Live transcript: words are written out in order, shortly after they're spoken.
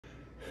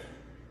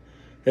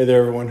Hey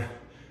there everyone,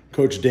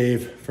 Coach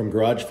Dave from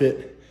Garage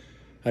Fit.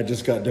 I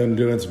just got done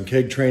doing some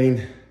keg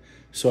training,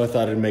 so I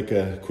thought I'd make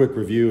a quick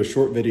review, a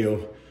short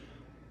video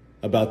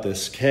about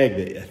this keg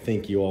that I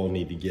think you all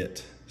need to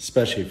get,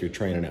 especially if you're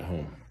training at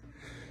home.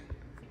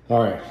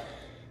 All right,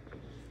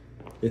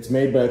 it's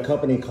made by a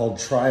company called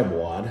Tribe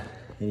WOD,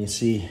 and you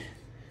see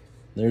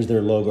there's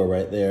their logo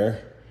right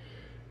there,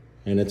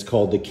 and it's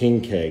called the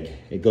King Keg.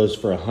 It goes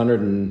for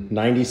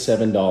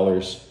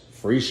 $197,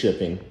 free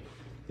shipping.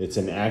 It's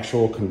an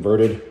actual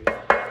converted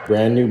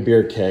brand new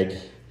beer keg.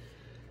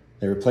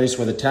 They replaced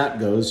where the tap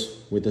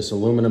goes with this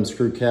aluminum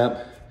screw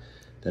cap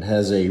that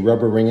has a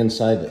rubber ring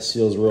inside that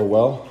seals real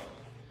well.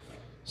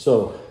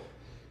 So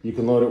you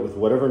can load it with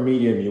whatever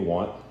medium you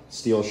want.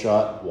 Steel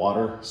shot,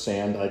 water,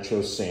 sand. I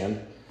chose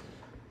sand.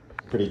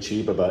 Pretty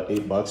cheap, about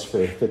 $8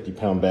 for a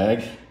 50-pound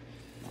bag.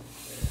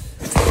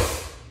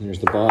 Here's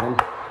the bottom.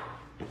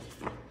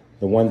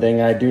 The one thing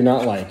I do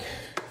not like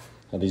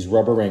are these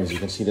rubber rings. You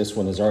can see this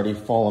one has already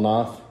fallen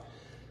off.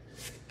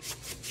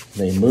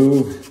 They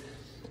move.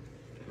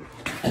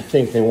 I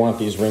think they want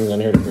these rings on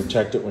here to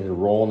protect it when you're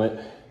rolling it,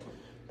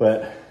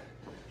 but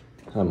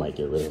I might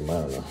get rid of them,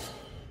 I don't know.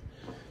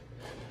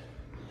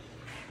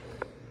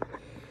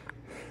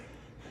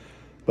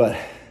 But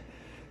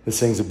this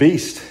thing's a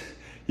beast.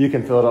 You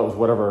can fill it up with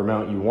whatever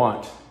amount you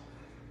want.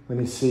 Let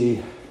me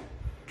see.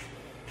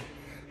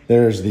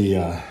 There's the,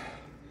 oh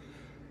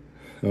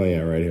yeah,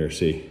 right here,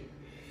 see.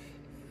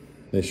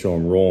 They show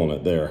them rolling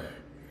it there.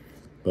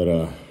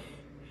 But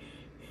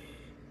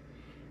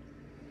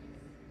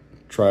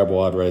Tribe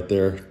WOD right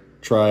there,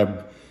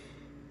 tribe-wod.com.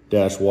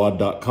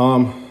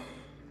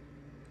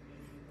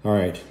 All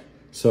right,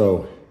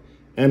 so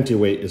empty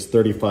weight is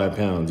 35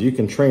 pounds. You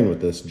can train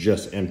with this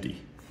just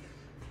empty.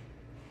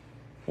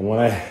 And when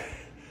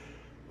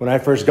I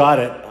first got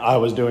it, I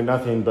was doing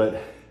nothing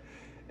but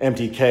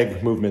empty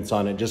keg movements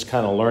on it, just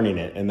kind of learning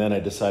it. And then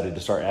I decided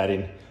to start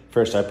adding.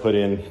 First I put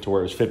in to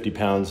where it was 50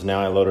 pounds. Now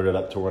I loaded it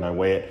up to when I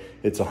weigh it,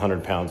 it's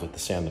 100 pounds with the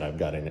sand that I've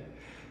got in it.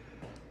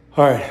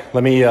 All right,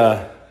 let me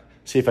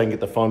see if I can get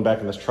the phone back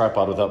in this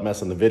tripod without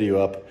messing the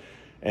video up.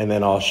 And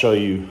then I'll show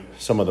you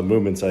some of the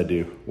movements I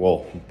do.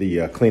 Well,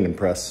 the clean and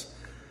press.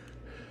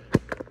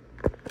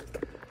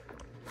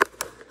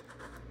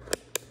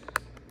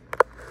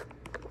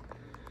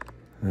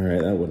 All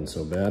right, that wasn't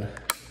so bad.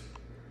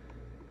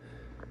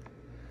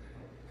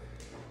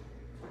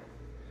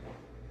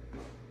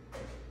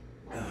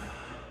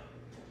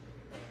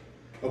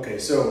 Okay,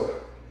 so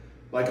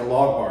like a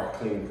log bar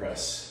clean and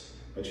press,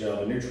 but you have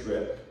a neutral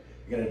grip.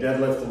 You're gonna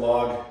deadlift the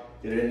log,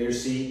 get it into your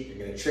seat, you're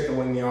gonna chicken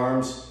wing the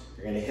arms,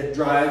 you're gonna hip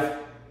drive,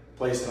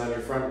 place it on your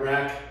front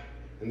rack,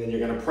 and then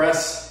you're gonna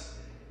press,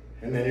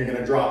 and then you're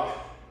gonna drop.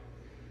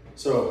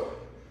 So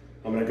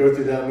I'm gonna go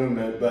through that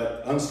movement,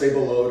 but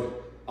unstable load,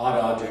 odd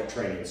object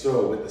training.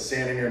 So with the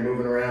sand in here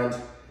moving around,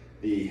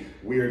 the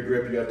weird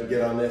grip you have to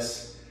get on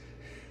this,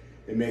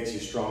 it makes you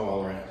strong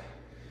all around.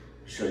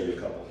 I'll show you a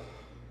couple.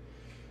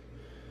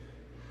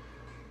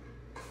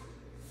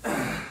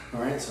 All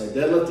right, so I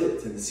deadlift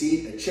it to the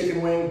seat, a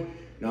chicken wing.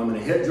 Now I'm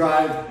gonna hip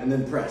drive and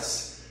then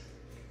press.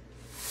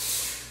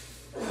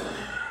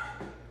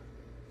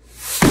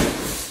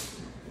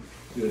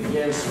 Do it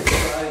again, switch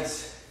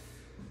sides.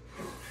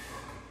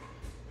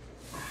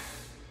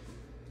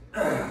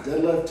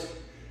 Deadlift,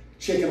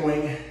 chicken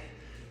wing,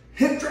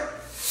 hip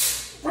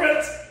drive,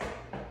 press.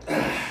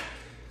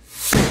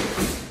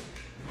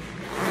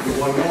 Do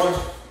one more.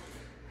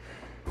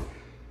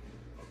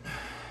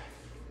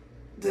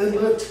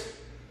 Deadlift,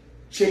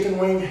 chicken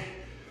wing.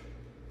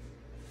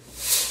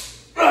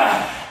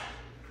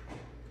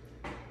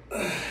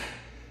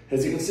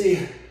 As you can see,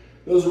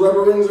 those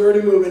rubber rings are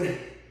already moving,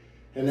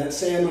 and that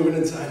sand moving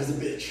inside is a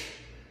bitch.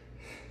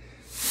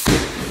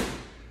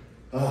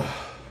 All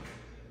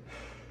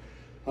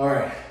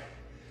right,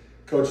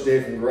 Coach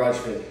Dave from Garage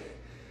Fit,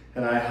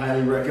 and I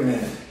highly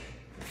recommend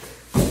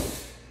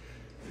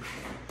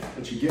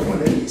that you get one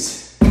of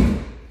these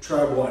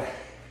Tribe WOD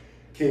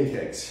King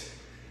Kegs.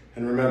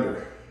 And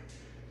remember,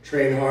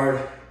 train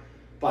hard,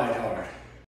 bite hard.